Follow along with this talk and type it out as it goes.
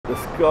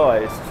The sky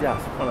is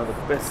just one of the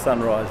best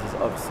sunrises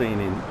I've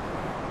seen in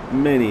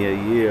many a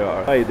year.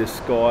 The way this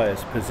sky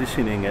is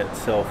positioning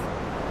itself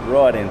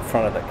right in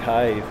front of the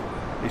cave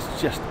is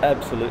just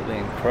absolutely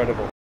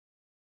incredible.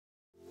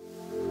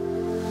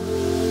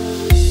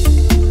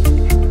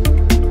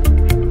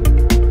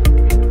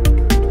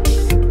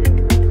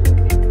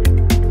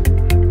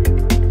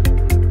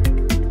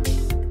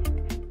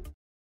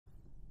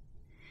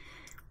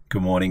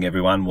 Good morning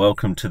everyone,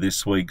 welcome to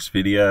this week's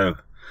video.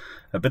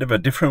 A bit of a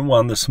different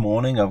one this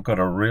morning. I've got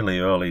a really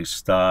early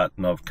start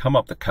and I've come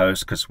up the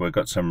coast because we've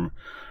got some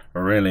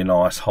really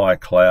nice high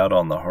cloud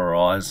on the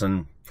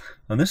horizon.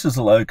 And this is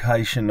a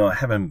location I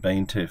haven't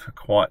been to for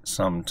quite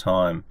some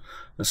time.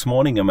 This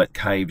morning I'm at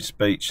Caves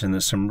Beach and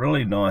there's some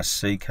really nice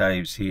sea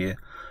caves here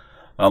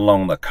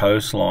along the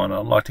coastline.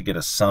 I'd like to get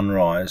a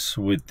sunrise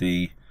with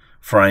the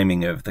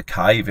framing of the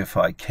cave if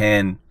I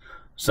can.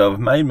 So I've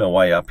made my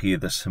way up here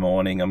this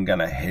morning. I'm going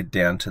to head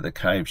down to the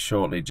cave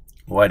shortly,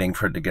 waiting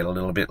for it to get a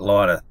little bit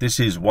lighter. This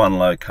is one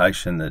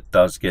location that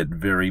does get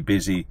very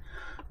busy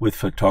with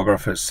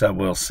photographers, so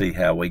we'll see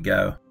how we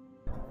go.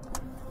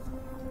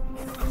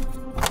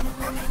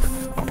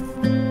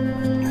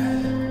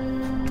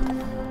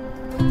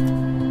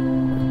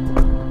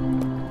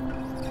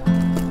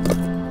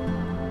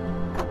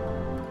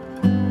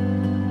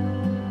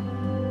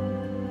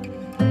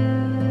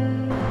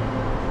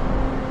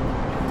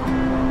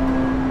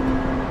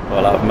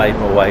 Well, I've made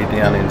my way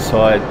down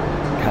inside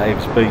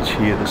Caves Beach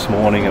here this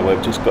morning and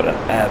we've just got an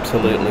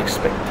absolutely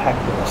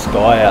spectacular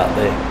sky out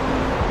there.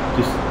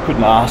 Just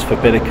couldn't ask for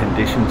better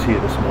conditions here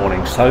this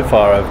morning. So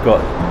far I've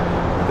got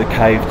the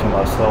cave to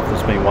myself.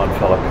 There's been one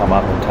fella come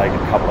up and take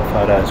a couple of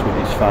photos with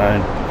his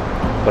phone,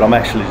 but I'm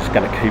actually just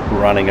going to keep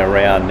running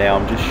around now.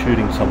 I'm just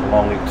shooting some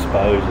long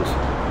exposures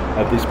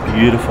of this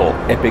beautiful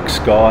epic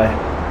sky.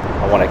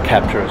 I want to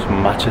capture as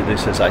much of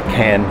this as I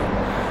can,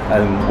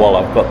 and while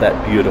I've got that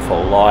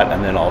beautiful light,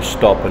 and then I'll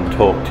stop and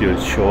talk to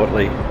you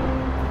shortly.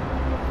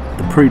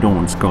 The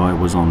pre-dawn sky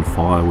was on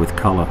fire with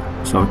colour,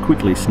 so I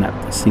quickly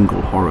snapped a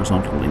single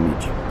horizontal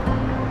image.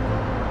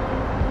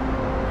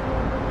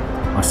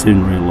 I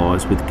soon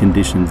realised with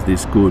conditions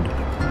this good,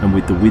 and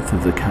with the width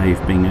of the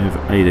cave being over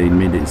 18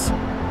 metres,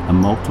 a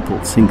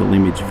multiple single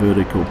image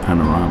vertical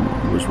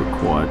panorama was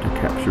required to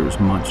capture as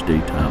much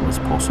detail as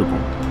possible.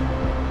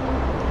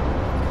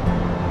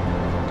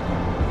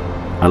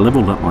 I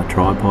levelled up my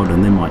tripod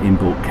and then my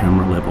inbuilt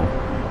camera level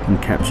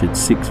and captured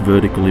 6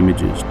 vertical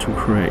images to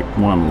create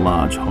one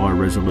large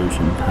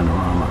high-resolution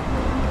panorama.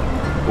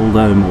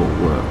 Although more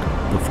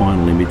work, the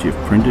final image if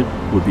printed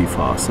would be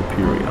far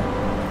superior.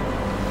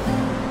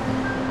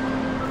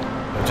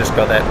 I've just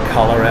got that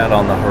colour out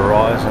on the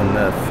horizon,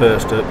 the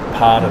first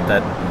part of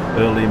that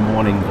early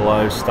morning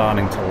glow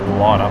starting to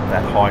light up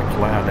that high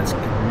cloud. It's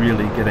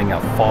really getting a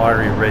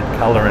fiery red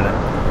colour in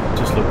it.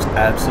 Just looks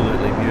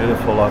absolutely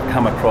beautiful. I've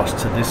come across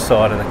to this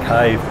side of the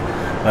cave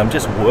and I'm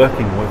just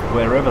working with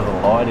wherever the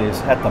light is.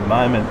 At the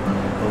moment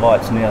the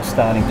light's now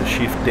starting to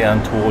shift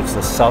down towards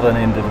the southern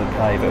end of the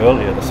cave.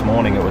 Earlier this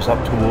morning it was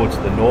up towards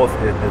the north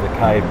end of the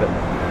cave, but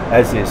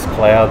as there's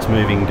clouds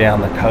moving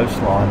down the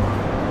coastline,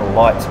 the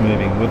light's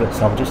moving with it,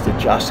 so I'm just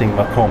adjusting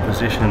my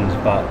compositions.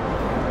 But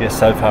yeah,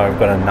 so far I've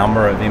got a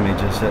number of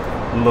images that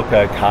look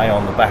okay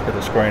on the back of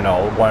the screen. I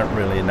won't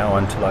really know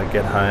until I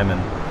get home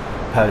and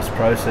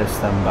post-process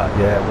them. But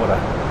yeah,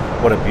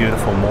 what a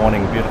beautiful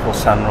morning, beautiful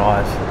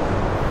sunrise.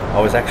 I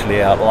was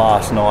actually out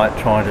last night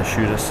trying to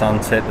shoot a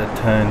sunset that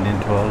turned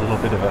into a little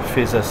bit of a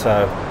fizzer,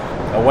 so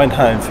I went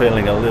home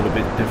feeling a little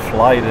bit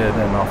deflated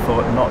and I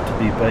thought not to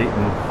be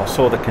beaten. I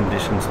saw the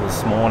conditions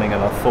this morning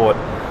and I thought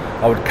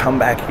I would come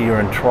back here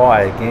and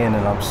try again,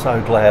 and I'm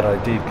so glad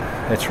I did.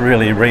 It's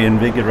really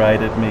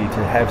reinvigorated me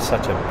to have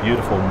such a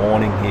beautiful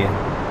morning here.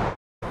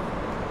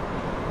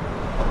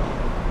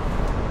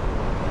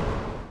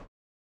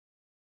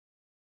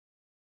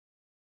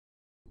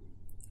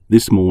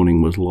 This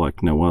morning was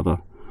like no other.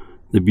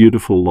 The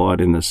beautiful light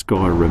in the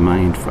sky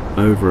remained for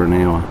over an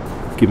hour,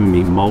 giving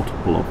me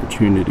multiple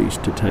opportunities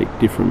to take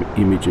different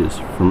images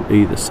from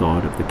either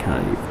side of the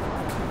cave.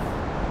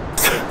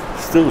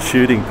 Still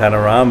shooting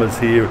panoramas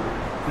here.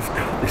 Just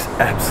got this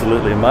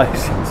absolutely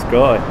amazing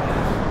sky.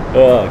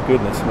 Oh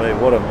goodness me,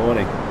 what a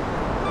morning.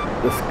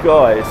 The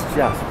sky is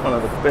just one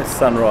of the best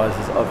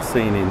sunrises I've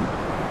seen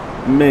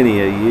in many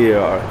a year.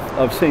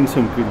 I've seen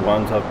some good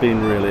ones. I've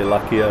been really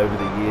lucky over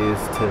the years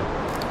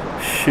to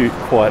shoot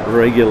quite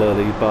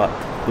regularly, but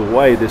the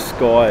way this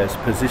sky is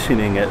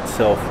positioning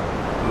itself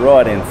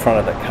right in front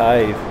of the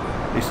cave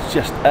is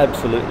just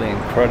absolutely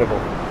incredible.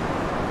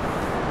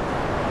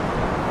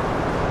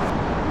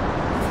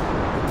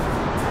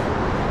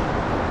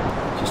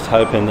 Just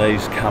hoping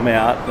these come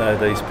out,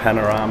 these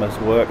panoramas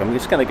work. I'm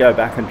just going to go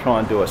back and try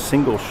and do a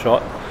single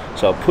shot,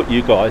 so I'll put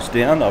you guys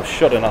down. I've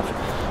shot enough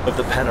of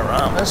the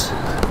panoramas.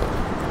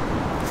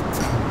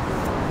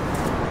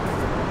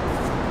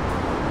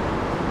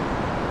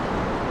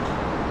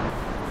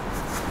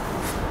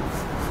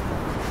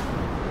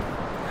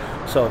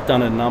 So I've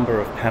done a number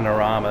of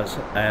panoramas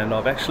and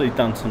I've actually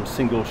done some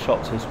single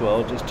shots as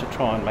well, just to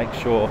try and make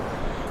sure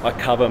I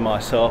cover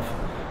myself.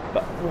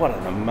 But what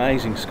an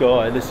amazing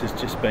sky. This has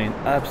just been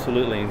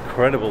absolutely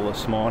incredible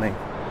this morning.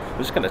 I'm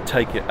just going to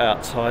take you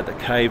outside the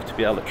cave to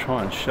be able to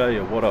try and show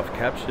you what I've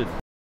captured.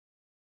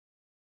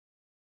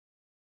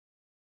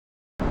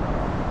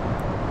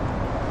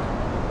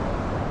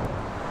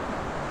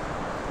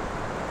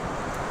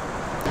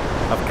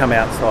 I've come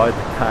outside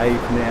the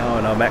cave now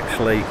and I'm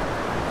actually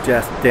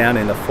just down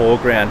in the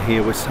foreground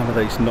here with some of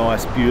these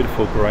nice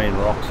beautiful green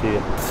rocks here.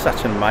 It's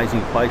such an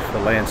amazing place for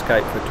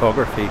landscape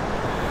photography,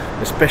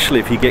 especially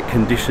if you get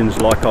conditions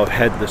like I've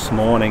had this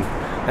morning.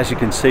 As you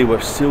can see,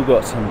 we've still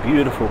got some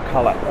beautiful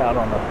colour out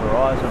on the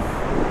horizon.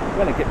 I'm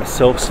going to get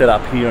myself set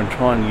up here and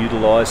try and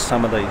utilise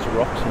some of these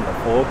rocks in the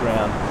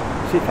foreground.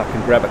 See if I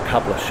can grab a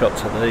couple of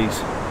shots of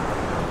these.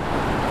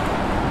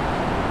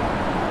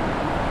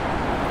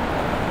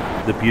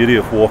 The beauty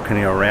of walking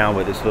around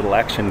with this little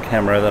action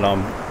camera that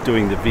I'm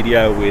doing the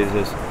video with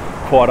is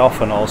quite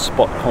often I'll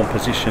spot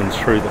compositions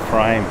through the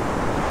frame,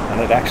 and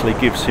it actually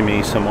gives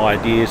me some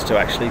ideas to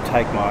actually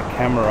take my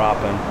camera up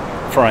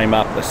and frame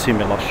up a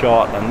similar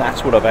shot, and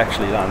that's what I've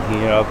actually done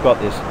here. I've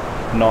got this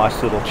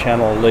nice little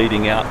channel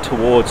leading out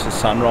towards the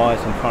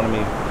sunrise in front of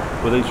me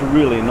with these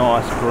really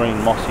nice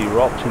green mossy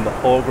rocks in the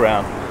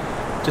foreground.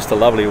 Just a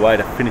lovely way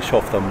to finish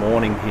off the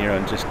morning here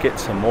and just get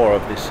some more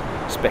of this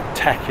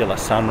spectacular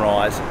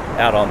sunrise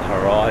out on the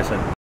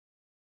horizon.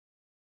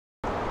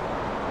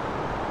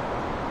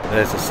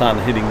 There's the sun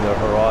hitting the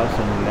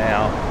horizon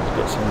now. It's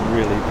got some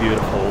really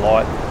beautiful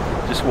light.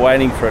 Just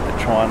waiting for it to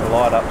try and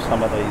light up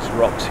some of these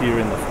rocks here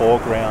in the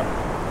foreground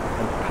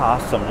and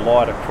cast some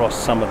light across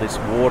some of this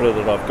water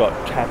that I've got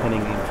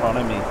happening in front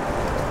of me.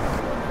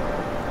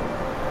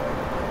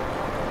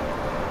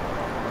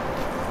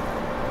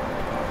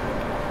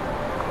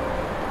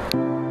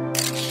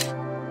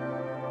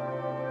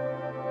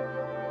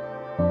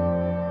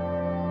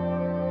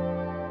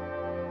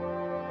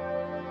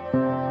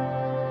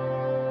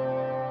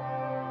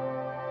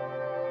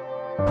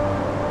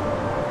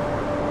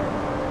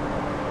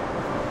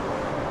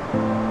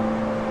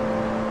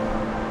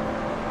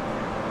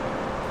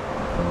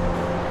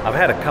 I've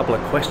had a couple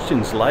of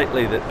questions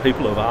lately that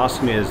people have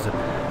asked me is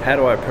how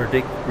do I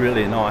predict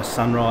really nice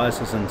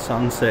sunrises and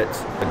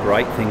sunsets? The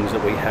great things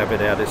that we have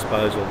at our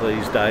disposal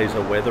these days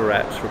are weather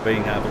apps for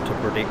being able to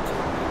predict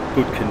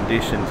good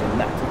conditions, and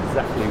that's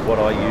exactly what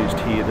I used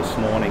here this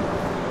morning.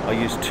 I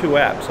used two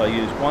apps. I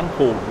used one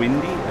called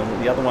Windy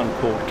and the other one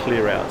called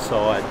Clear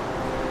Outside.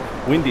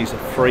 Windy is a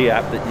free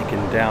app that you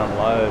can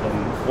download,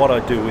 and what I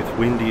do with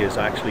Windy is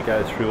I actually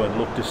go through and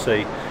look to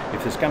see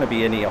if there's going to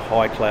be any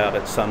high cloud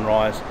at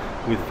sunrise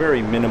with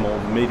very minimal,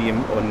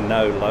 medium or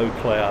no low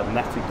cloud, and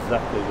that's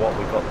exactly what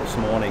we got this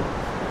morning.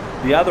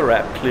 The other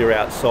app, Clear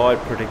Outside,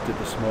 predicted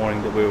this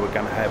morning that we were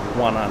going to have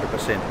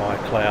 100% high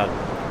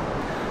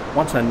cloud.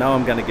 Once I know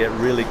I'm going to get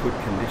really good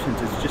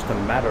conditions, it's just a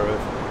matter of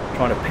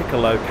trying to pick a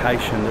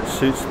location that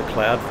suits the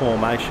cloud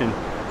formation,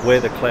 where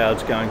the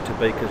cloud's going to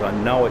be, because I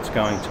know it's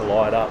going to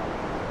light up.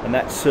 And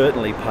that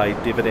certainly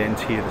paid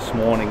dividends here this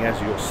morning, as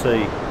you'll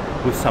see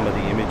with some of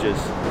the images.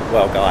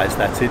 Well guys,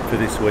 that's it for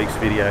this week's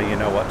video. You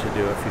know what to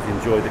do. If you've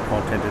enjoyed the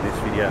content of this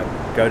video,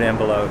 go down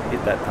below,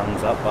 hit that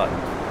thumbs up button.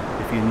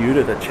 If you're new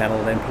to the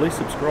channel, then please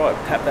subscribe,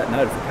 tap that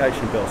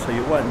notification bell so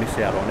you won't miss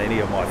out on any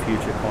of my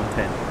future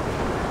content.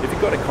 If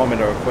you've got a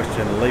comment or a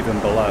question, leave them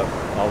below.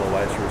 I'll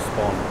always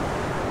respond.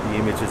 The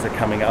images are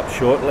coming up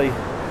shortly,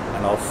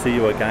 and I'll see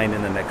you again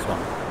in the next one.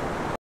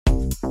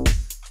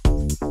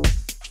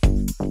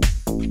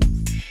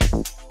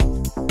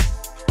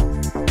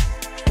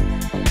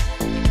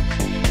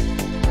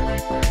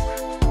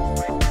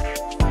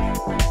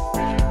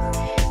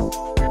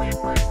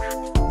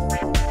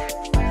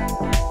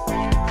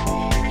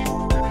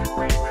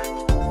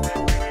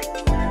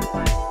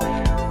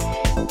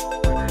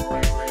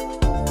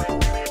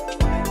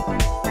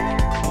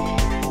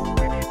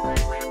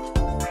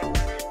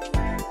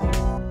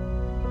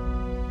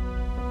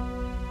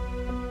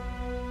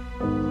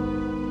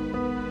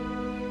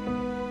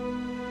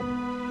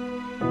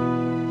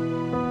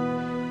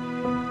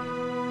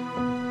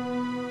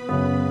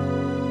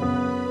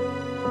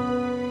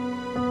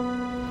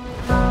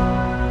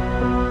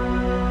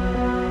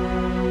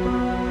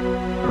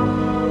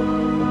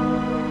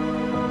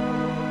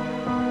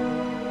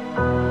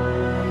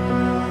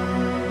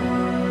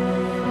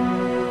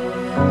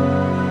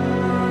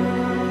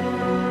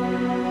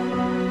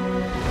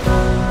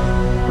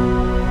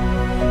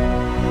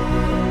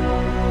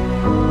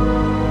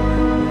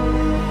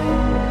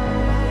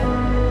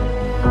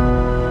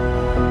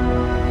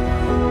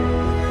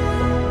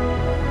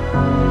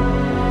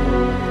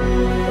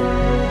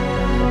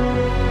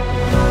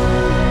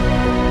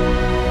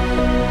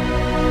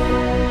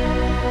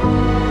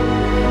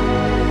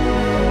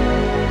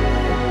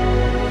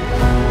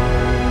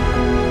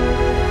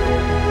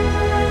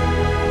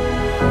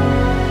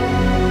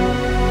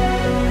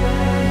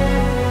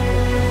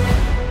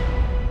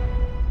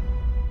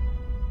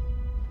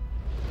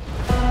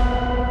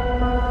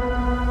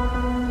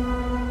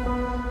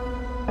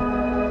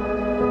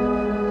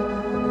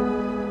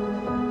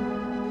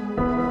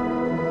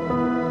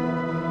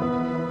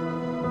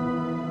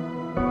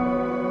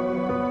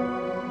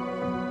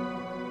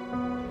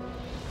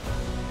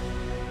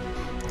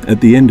 At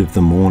the end of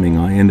the morning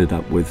I ended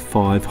up with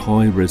 5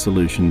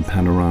 high-resolution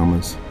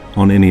panoramas.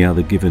 On any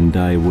other given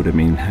day would have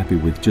been happy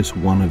with just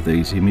one of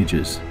these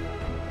images.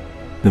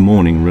 The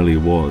morning really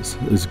was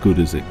as good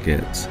as it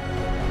gets.